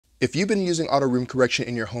If you've been using auto room correction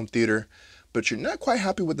in your home theater, but you're not quite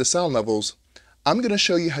happy with the sound levels, I'm going to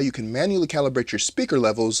show you how you can manually calibrate your speaker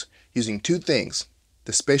levels using two things: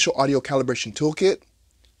 the Spatial Audio Calibration Toolkit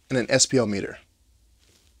and an SPL meter.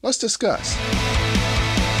 Let's discuss.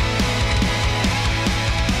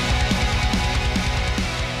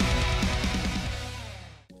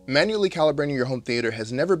 Manually calibrating your home theater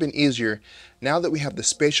has never been easier now that we have the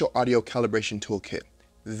Spatial Audio Calibration Toolkit.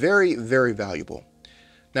 Very, very valuable.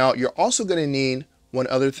 Now, you're also going to need one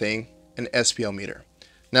other thing, an SPL meter.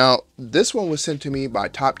 Now, this one was sent to me by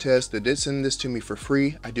Toptes. They did send this to me for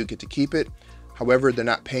free. I do get to keep it. However, they're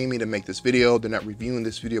not paying me to make this video. They're not reviewing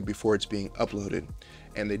this video before it's being uploaded.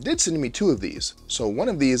 And they did send me two of these. So one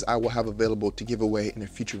of these I will have available to give away in a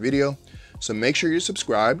future video. So make sure you're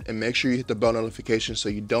subscribed and make sure you hit the bell notification so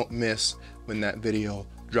you don't miss when that video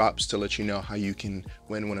drops, to let you know how you can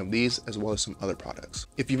win one of these as well as some other products.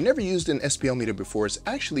 If you've never used an SPL meter before, it's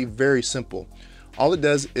actually very simple. All it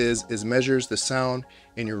does is measures the sound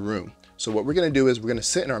in your room. So what we're going to do is we're going to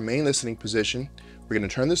sit in our main listening position. We're going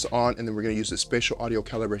to turn this on, and then we're going to use the Spatial Audio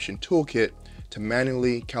Calibration Toolkit to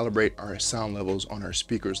manually calibrate our sound levels on our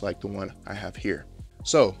speakers like the one I have here.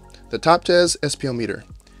 So the Toptes SPL meter,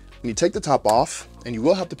 when you take the top off, and you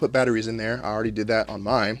will have to put batteries in there, I already did that on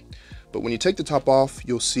mine, but when you take the top off,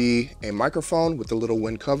 you'll see a microphone with a little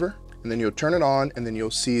wind cover, and then you'll turn it on, and then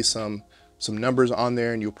you'll see some numbers on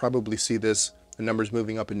there, and you'll probably see the numbers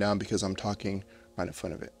moving up and down because I'm talking right in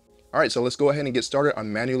front of it. All right, so let's go ahead and get started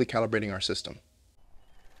on manually calibrating our system.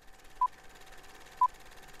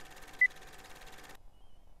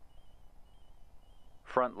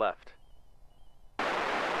 Front left.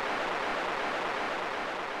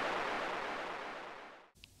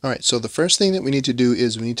 All right, so the first thing that we need to do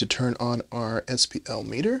is we need to turn on our SPL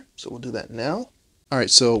meter. So we'll do that now. All right,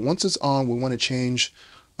 so once it's on, we want to change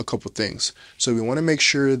a couple things. So we want to make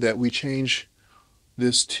sure that we change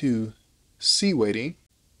this to C weighting.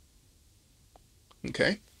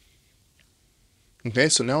 Okay,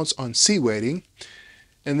 so now it's on C weighting.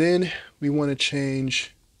 And then we want to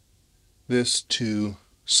change this to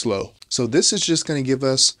slow. So this is just going to give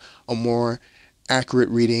us a more accurate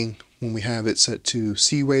reading when we have it set to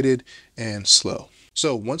C weighted and slow.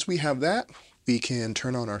 So once we have that, we can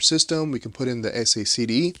turn on our system, we can put in the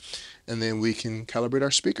SACT, and then we can calibrate our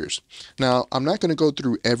speakers. Now, I'm not going to go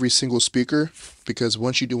through every single speaker because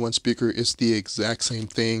once you do one speaker, it's the exact same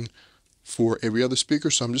thing for every other speaker.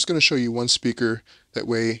 So I'm just going to show you one speaker. That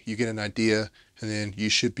way you get an idea, and then you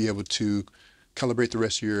should be able to calibrate the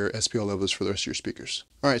rest of your SPL levels for the rest of your speakers.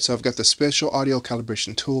 All right, so I've got the Spatial Audio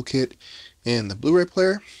Calibration Toolkit and the Blu-ray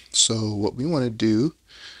player. So what we want to do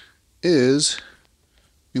is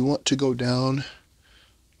we want to go down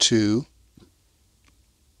to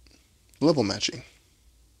level matching.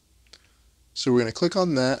 So we're going to click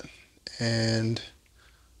on that, and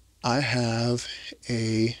I have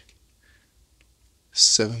a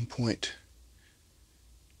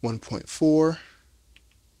 7.1.4.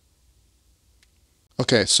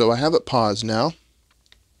 Okay, so I have it paused now.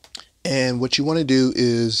 And what you want to do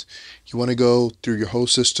is you want to go through your whole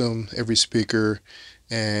system, every speaker,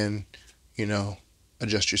 and,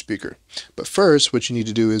 adjust your speaker. But first, what you need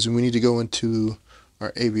to do is we need to go into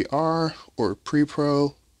our AVR or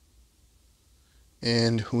Pre-Pro,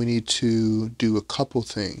 and we need to do a couple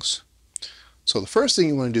things. So the first thing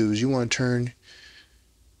you want to do is you want to turn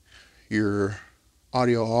your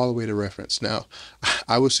audio all the way to reference. Now,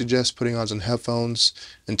 I would suggest putting on some headphones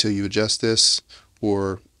until you adjust this,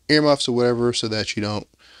 or earmuffs or whatever, so that you don't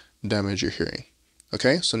damage your hearing.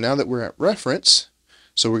 Okay, so now that we're at reference,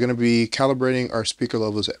 so we're going to be calibrating our speaker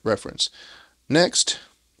levels at reference. Next,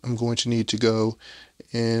 I'm going to need to go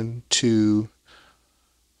into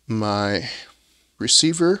my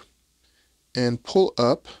receiver and pull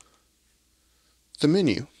up the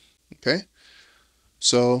menu. Okay,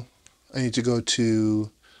 so I need to go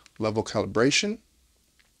to level calibration.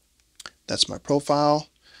 That's my profile.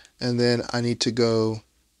 And then I need to go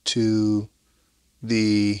to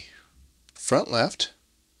the front left.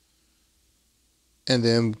 And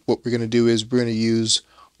then what we're going to do is we're going to use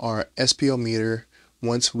our SPL meter.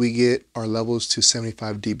 Once we get our levels to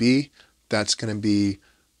 75 dB, that's going to be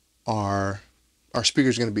our speaker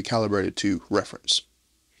is going to be calibrated to reference.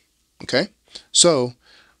 Okay, so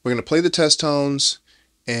we're going to play the test tones,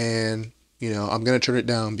 and I'm going to turn it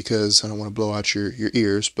down because I don't want to blow out your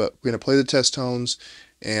ears, but we're going to play the test tones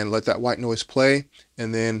and let that white noise play,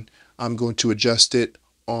 and then I'm going to adjust it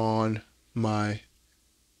on my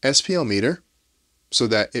SPL meter so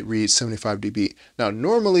that it reads 75 dB. Now,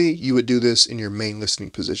 normally you would do this in your main listening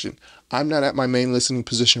position. I'm not at my main listening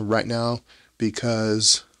position right now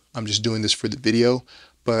because I'm just doing this for the video,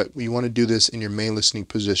 but you want to do this in your main listening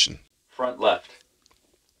position. Front left.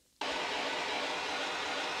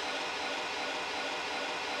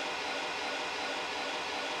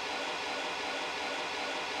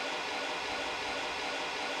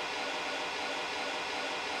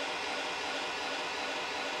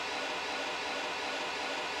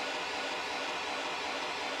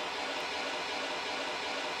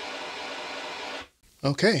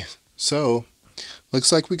 Okay, so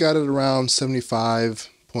looks like we got it around 75.2,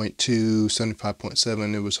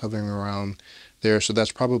 75.7. It was hovering around there, so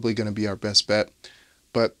that's probably going to be our best bet.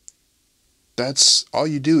 But that's all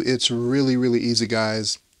you do. It's really, really easy,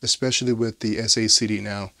 guys, especially with the SACT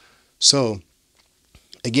now. So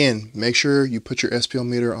again, make sure you put your SPL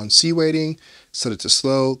meter on C weighting, set it to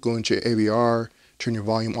slow, go into your AVR, turn your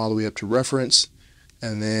volume all the way up to reference,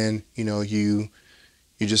 and then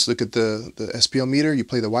you just look at the SPL meter, you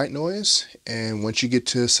play the white noise, and once you get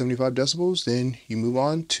to 75 decibels, then you move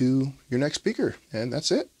on to your next speaker, and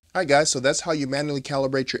that's it. All right, guys, so that's how you manually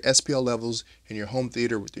calibrate your SPL levels in your home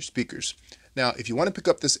theater with your speakers. Now, if you want to pick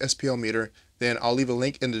up this SPL meter, then I'll leave a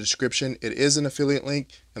link in the description. It is an affiliate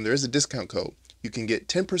link, and there is a discount code. You can get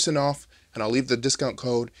 10% off, and I'll leave the discount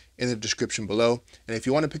code in the description below. And if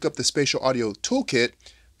you want to pick up the Spatial Audio Toolkit,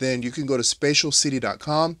 then you can go to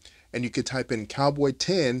spatialcity.com, and you could type in Cowboy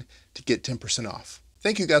 10 to get 10% off.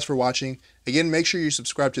 Thank you guys for watching. Again, make sure you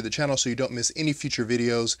subscribe to the channel so you don't miss any future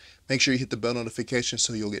videos. Make sure you hit the bell notification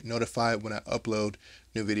so you'll get notified when I upload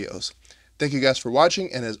new videos. Thank you guys for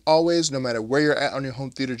watching, and as always, no matter where you're at on your home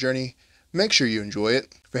theater journey, make sure you enjoy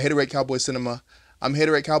it. For Haterade Cowboy Cinema, I'm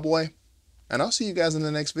Haterade Cowboy, and I'll see you guys in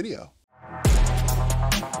the next video.